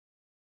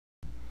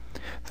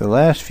The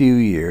last few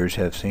years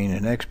have seen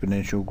an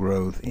exponential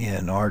growth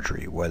in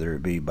archery, whether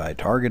it be by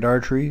target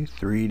archery,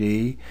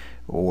 3D,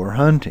 or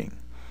hunting.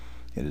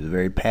 It is a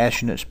very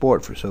passionate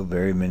sport for so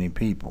very many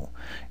people,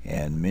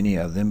 and many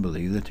of them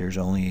believe that there's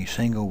only a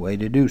single way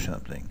to do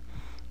something.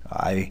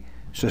 I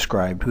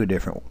subscribe to a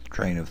different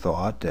train of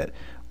thought, that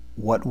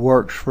what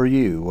works for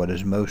you, what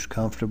is most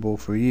comfortable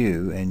for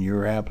you and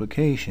your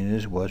application,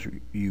 is what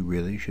you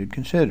really should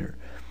consider.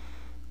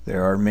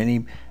 There are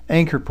many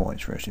anchor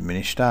points, for instance,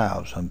 many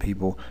styles. Some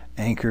people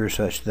anchor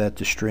such that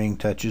the string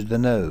touches the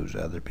nose.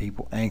 Other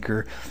people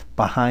anchor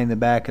behind the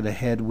back of the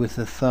head with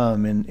the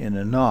thumb in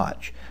a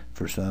notch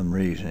for some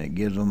reason. It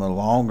gives them a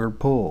longer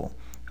pull.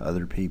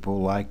 Other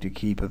people like to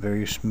keep a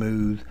very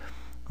smooth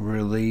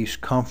release,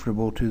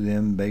 comfortable to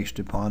them based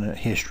upon a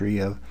history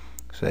of,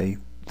 say,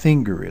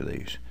 finger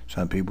release.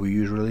 Some people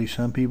use release,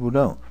 some people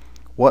don't.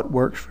 What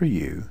works for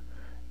you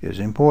is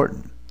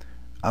important.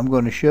 I'm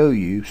going to show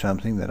you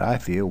something that I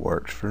feel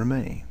works for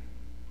me.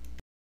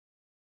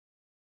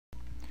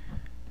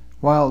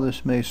 While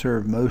this may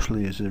serve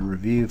mostly as a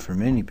review for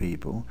many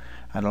people,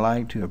 I'd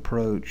like to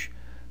approach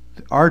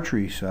the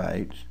archery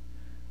sights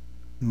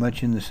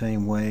much in the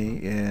same way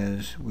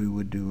as we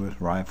would do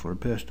with rifle or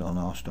pistol, and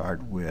I'll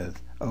start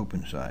with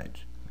open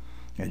sights.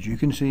 As you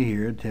can see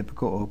here, a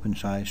typical open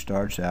sight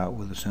starts out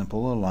with a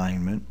simple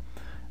alignment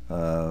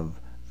of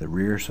the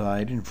rear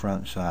sight and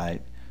front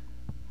sight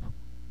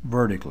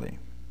vertically.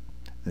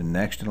 The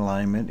next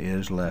alignment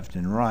is left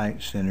and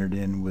right, centered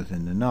in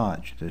within the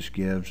notch. This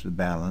gives the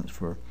balance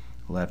for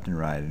left and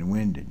right in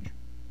windage.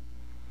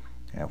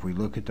 Now, if we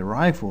look at the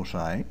rifle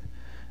sight,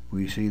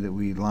 we see that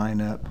we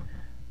line up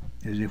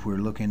as if we're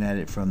looking at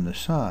it from the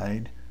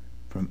side,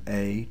 from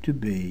A to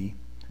B,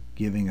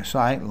 giving a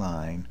sight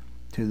line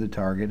to the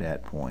target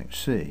at point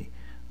C.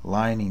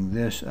 Lining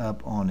this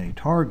up on a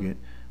target,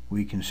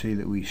 we can see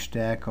that we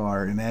stack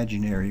our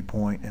imaginary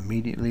point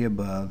immediately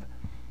above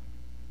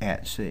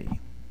at C.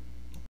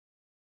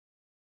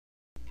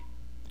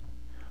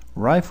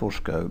 Rifle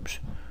scopes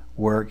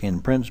work in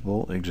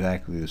principle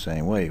exactly the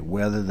same way.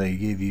 Whether they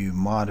give you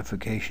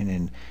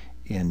modification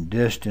in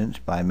distance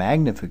by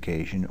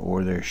magnification,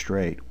 or they're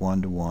straight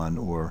 1-to-1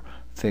 or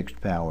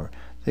fixed power,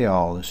 they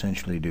all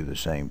essentially do the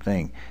same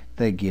thing.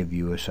 They give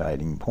you a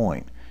sighting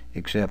point,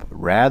 except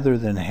rather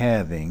than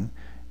having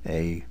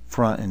a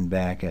front and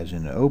back as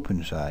in an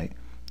open sight,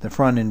 the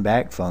front and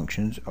back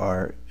functions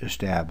are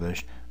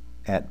established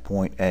at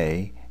point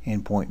A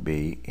and point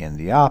B in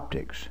the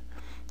optics,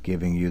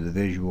 giving you the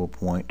visual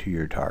point to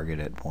your target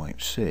at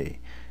point C.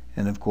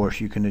 And of course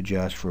you can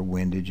adjust for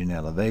windage and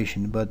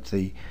elevation, but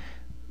the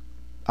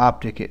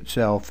optic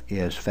itself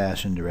is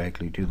fastened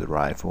directly to the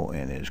rifle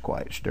and is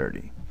quite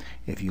sturdy.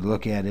 If you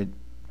look at it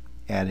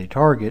at a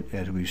target,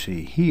 as we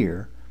see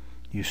here,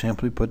 you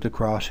simply put the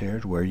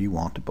crosshairs where you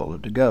want the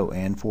bullet to go,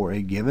 and for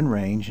a given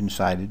range and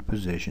sighted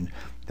position,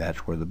 that's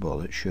where the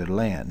bullet should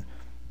land.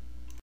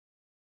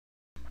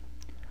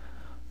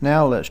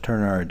 Now let's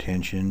turn our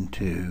attention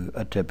to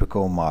a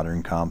typical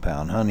modern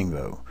compound hunting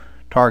bow.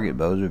 Target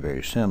bows are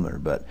very similar,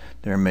 but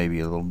there may be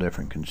a little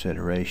different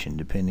consideration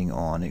depending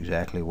on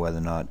exactly whether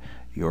or not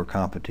your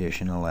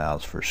competition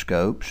allows for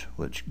scopes,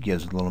 which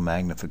gives a little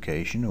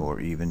magnification, or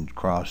even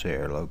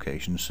crosshair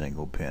location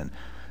single pin,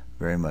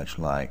 very much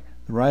like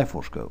the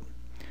rifle scope.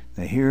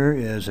 Now here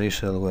is a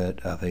silhouette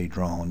of a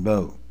drawn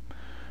bow.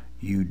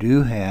 You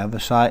do have a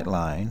sight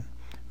line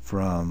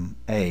from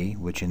A,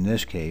 which in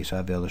this case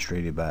I've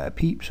illustrated by a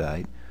peep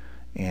sight,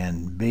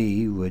 and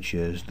B, which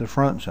is the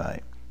front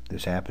sight.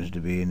 This happens to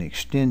be an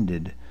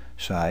extended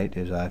sight,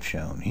 as I've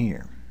shown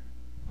here.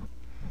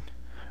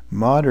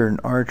 Modern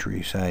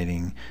archery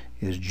sighting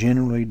is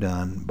generally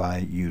done by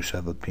use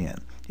of a pin.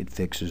 It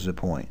fixes a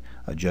point,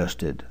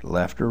 adjusted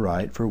left or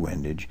right for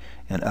windage,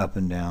 and up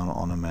and down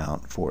on a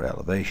mount for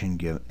elevation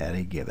at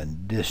a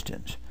given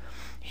distance.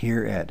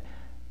 Here at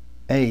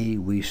A,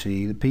 we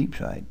see the peep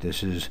sight.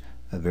 This is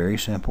a very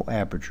simple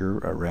aperture,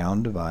 a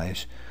round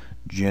device,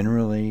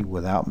 generally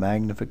without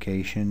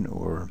magnification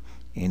or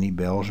any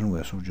bells and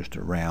whistles, just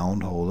a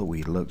round hole that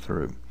we look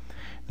through.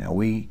 Now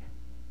we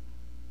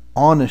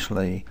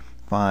honestly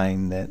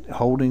find that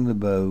holding the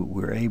bow,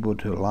 we're able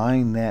to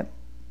line that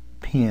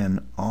pin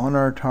on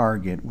our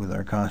target with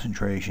our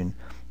concentration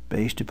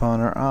based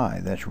upon our eye.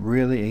 That's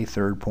really a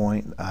third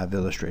point I've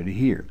illustrated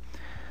here.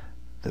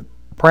 The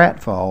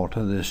pratfall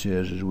to this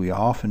is we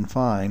often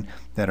find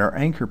that our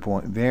anchor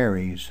point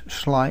varies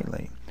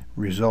slightly,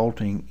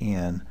 resulting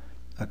in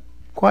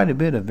quite a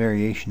bit of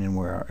variation in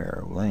where our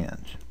arrow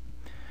lands.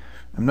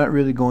 I'm not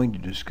really going to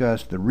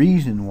discuss the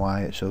reason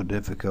why it's so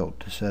difficult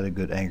to set a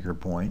good anchor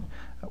point.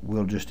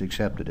 We'll just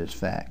accept it as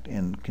fact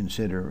and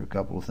consider a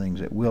couple of things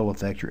that will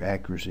affect your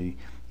accuracy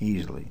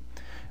easily.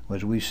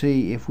 As we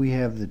see, if we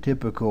have the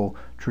typical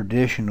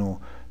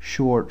traditional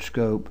short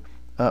scope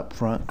up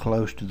front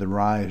close to the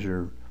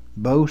riser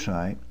bow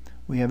sight,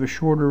 we have a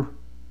shorter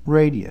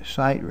radius,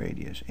 sight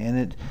radius,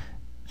 and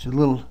it's a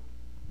little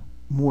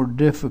more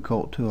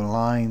difficult to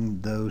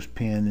align those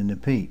pin in the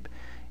peep.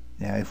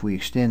 Now if we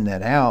extend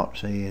that out,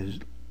 say as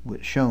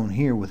shown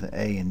here with the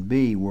A and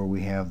B, where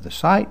we have the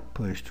sight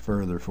pushed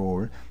further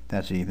forward,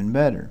 that's even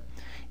better.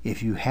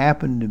 If you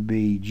happen to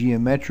be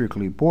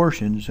geometrically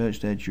portioned such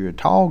that you're a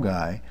tall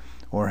guy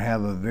or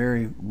have a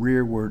very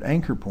rearward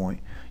anchor point,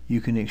 you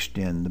can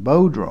extend the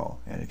bow draw.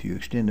 And if you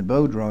extend the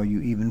bow draw,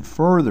 you even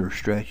further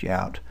stretch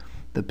out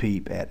the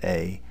peep at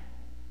A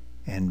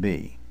and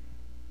B.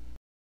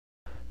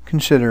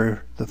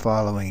 Consider the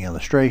following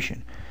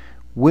illustration.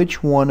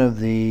 Which one of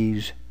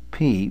these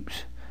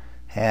peeps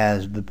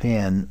has the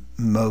pin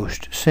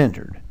most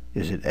centered?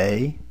 Is it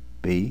A,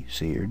 B,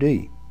 C, or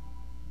D?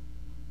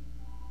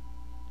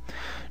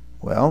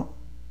 Well,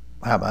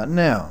 how about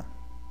now?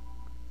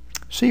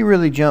 C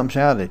really jumps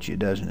out at you,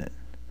 doesn't it?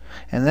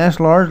 And that's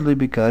largely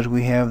because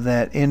we have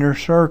that inner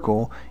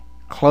circle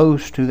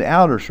close to the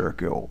outer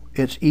circle.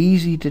 It's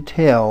easy to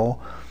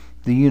tell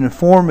the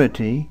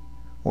uniformity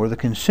or the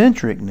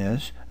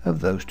concentricness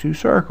of those two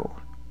circles.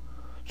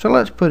 So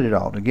let's put it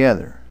all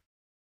together.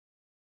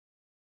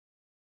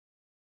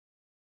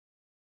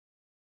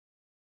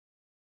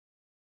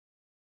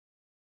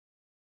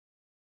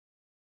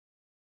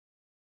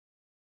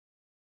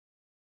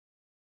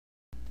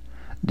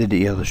 Did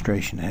the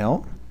illustration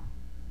help?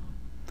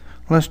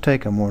 Let's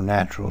take a more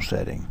natural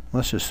setting.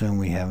 Let's assume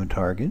we have a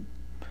target.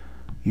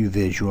 You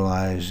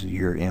visualize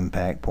your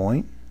impact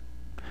point.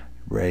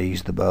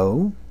 Raise the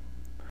bow.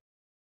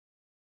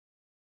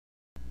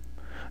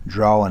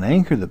 Draw and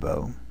anchor the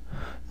bow.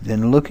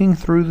 Then, looking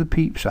through the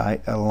peep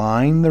sight,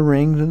 align the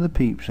rings of the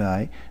peep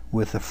sight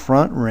with the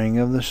front ring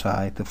of the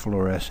sight, the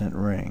fluorescent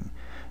ring.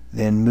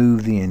 Then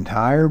move the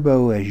entire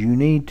bow as you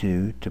need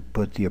to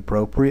put the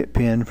appropriate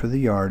pin for the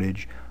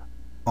yardage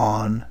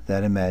on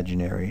that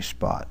imaginary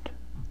spot.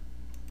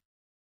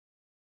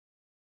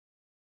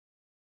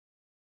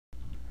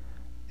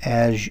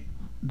 As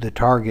the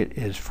target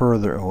is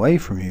further away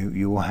from you,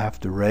 you will have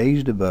to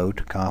raise the bow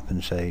to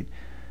compensate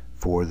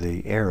for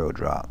the arrow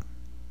drop.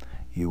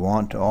 You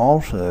want to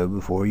also,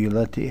 before you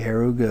let the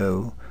arrow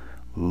go,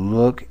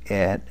 look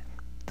at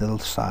the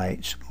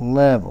sight's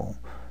level.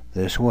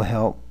 This will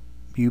help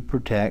you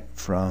protect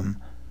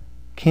from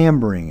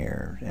cambering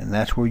errors, and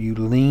that's where you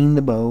lean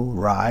the bow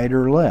right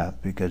or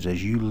left, because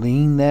as you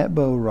lean that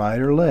bow right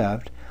or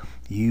left,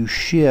 you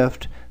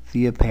shift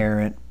the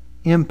apparent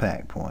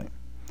impact point.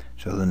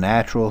 So the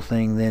natural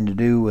thing then to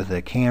do with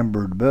a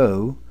cambered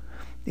bow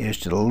is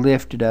to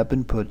lift it up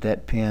and put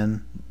that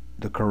pin,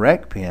 the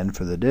correct pin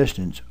for the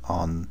distance,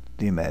 on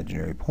the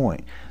imaginary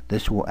point.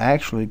 This will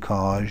actually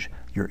cause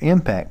your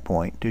impact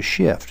point to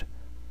shift,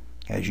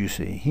 as you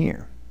see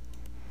here.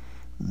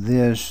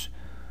 This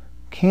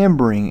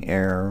cambering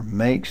error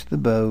makes the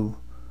bow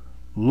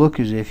look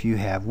as if you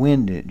have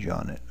windage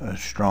on it, a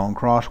strong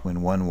crosswind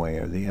one way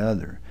or the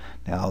other.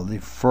 Now, the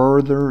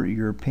further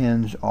your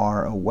pins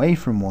are away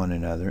from one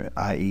another,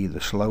 i.e. the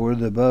slower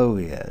the bow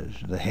is,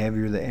 the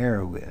heavier the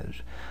arrow is,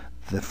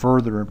 the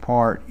further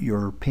apart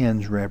your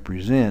pins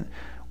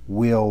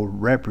will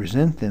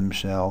represent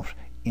themselves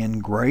in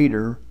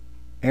greater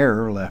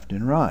error left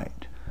and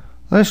right.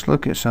 Let's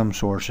look at some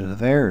sources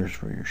of errors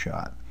for your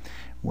shot.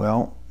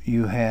 Well,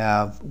 you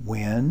have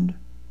wind,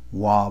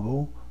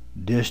 wobble,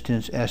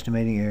 distance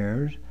estimating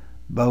errors,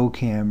 bow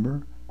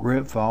camber,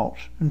 grip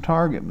faults, and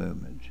target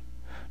movements.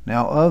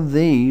 Now, of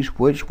these,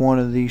 which one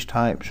of these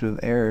types of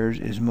errors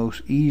is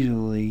most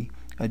easily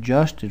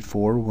adjusted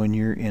for when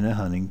you're in a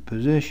hunting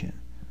position?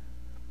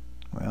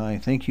 Well, I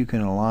think you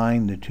can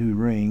align the two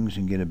rings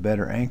and get a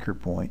better anchor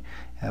point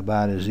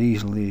about as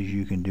easily as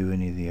you can do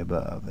any of the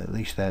above. At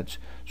least that's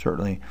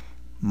certainly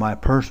my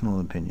personal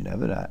opinion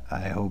of it.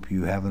 I hope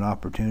you have an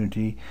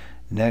opportunity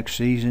next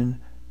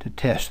season to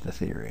test the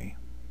theory.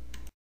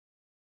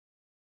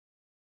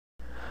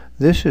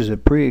 This is a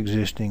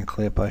pre-existing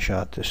clip I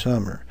shot this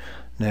summer.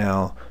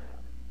 Now,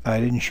 I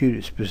didn't shoot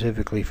it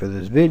specifically for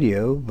this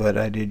video, but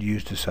I did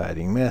use the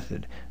sighting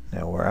method.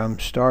 Now, where I'm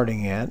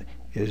starting at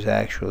is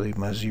actually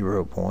my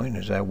 0 point.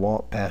 As I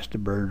walk past the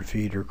bird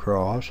feeder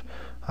cross,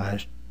 I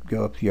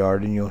go up the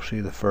yard and you'll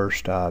see the first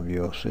stop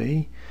you'll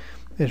see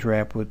is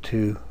wrapped with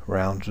 2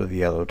 rounds of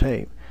yellow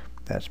tape.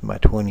 That's my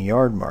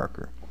 20-yard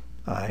marker.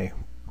 I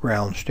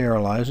ground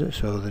sterilize it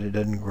so that it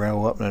doesn't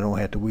grow up and I don't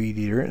have to weed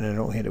eater it and I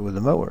don't hit it with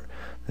a mower.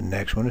 The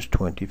next one is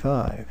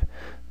 25.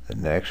 The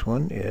next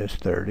one is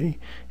 30,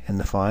 and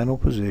the final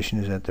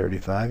position is at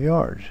 35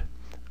 yards.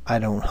 I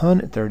don't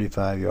hunt at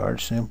 35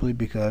 yards simply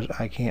because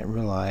I can't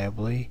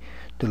reliably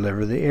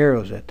deliver the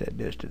arrows at that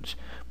distance.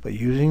 But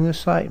using the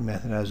sight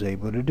method, I was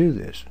able to do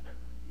this.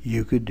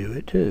 You could do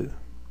it too.